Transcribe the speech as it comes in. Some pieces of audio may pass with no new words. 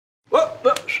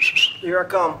Here I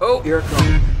come. Oh, here I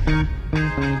come.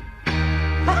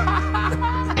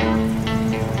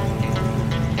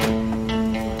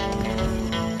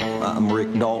 I'm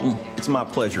Rick Dalton. It's my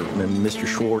pleasure, Mr.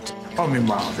 Schwartz. Call me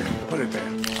Marvin. Put it there.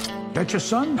 That your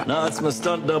son? No, it's my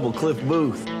stunt double, Cliff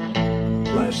Booth.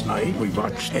 Last night, we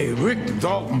watched a Rick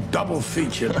Dalton double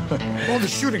feature. All the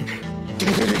shooting.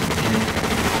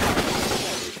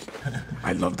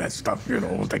 I love that stuff, you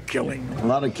know, the killing. A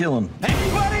lot of killing.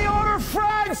 Anybody order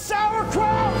fried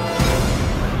sauerkraut?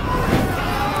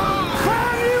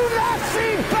 From you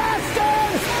Nazi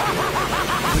bastards!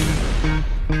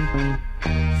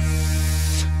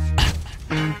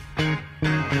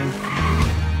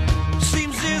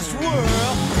 Seems this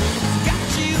world got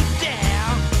you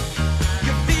down.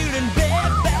 You're feeling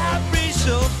bad,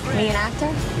 so Are you an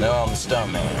actor? No, I'm a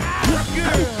stuntman.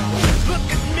 girl,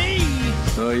 look at me.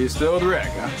 So you still with Rick,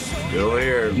 huh? Still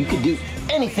here. You can do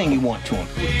anything you want to him.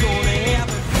 We're gonna have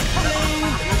a flame.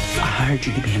 I hired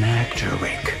you to be an actor,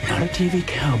 Rick, not a TV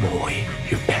cowboy.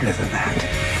 You're better than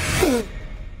that.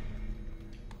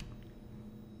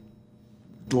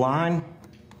 Line?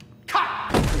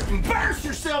 Cut! Embarrass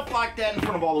yourself like that in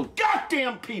front of all those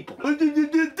goddamn people.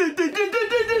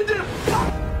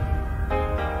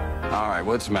 All right,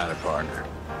 what's the matter, partner?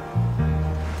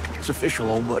 It's official,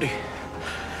 old buddy.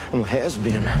 Well, it has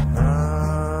been.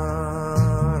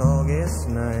 August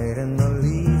night and the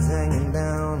leaves hanging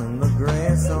down and the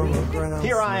grass on the ground.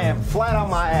 Here I am, flat on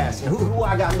my ass. And who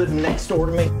I got living next door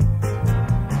to me?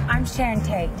 I'm Sharon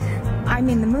Tate. I'm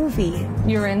in the movie.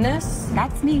 You're in this?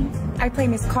 That's me. I play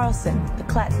Miss Carlson, the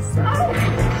klutz. It's a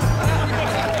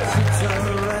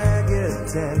ragged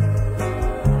tent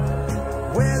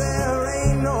where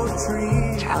there ain't no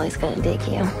tree. Charlie's gonna dig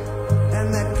you.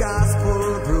 And that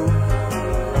gospel group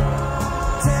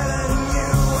telling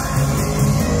you and me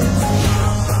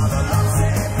Father loves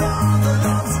it, Father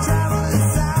loves traveling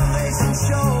salvation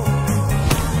show.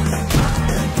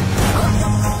 Come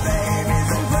on, babies,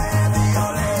 and pray that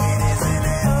your ladies in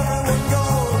heaven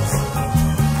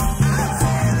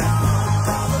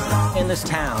goes. In this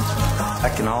town,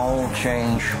 that can all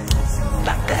change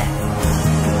like that.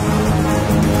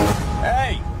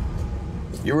 Hey!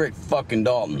 You're Rick fucking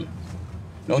Dalton.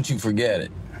 Don't you forget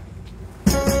it.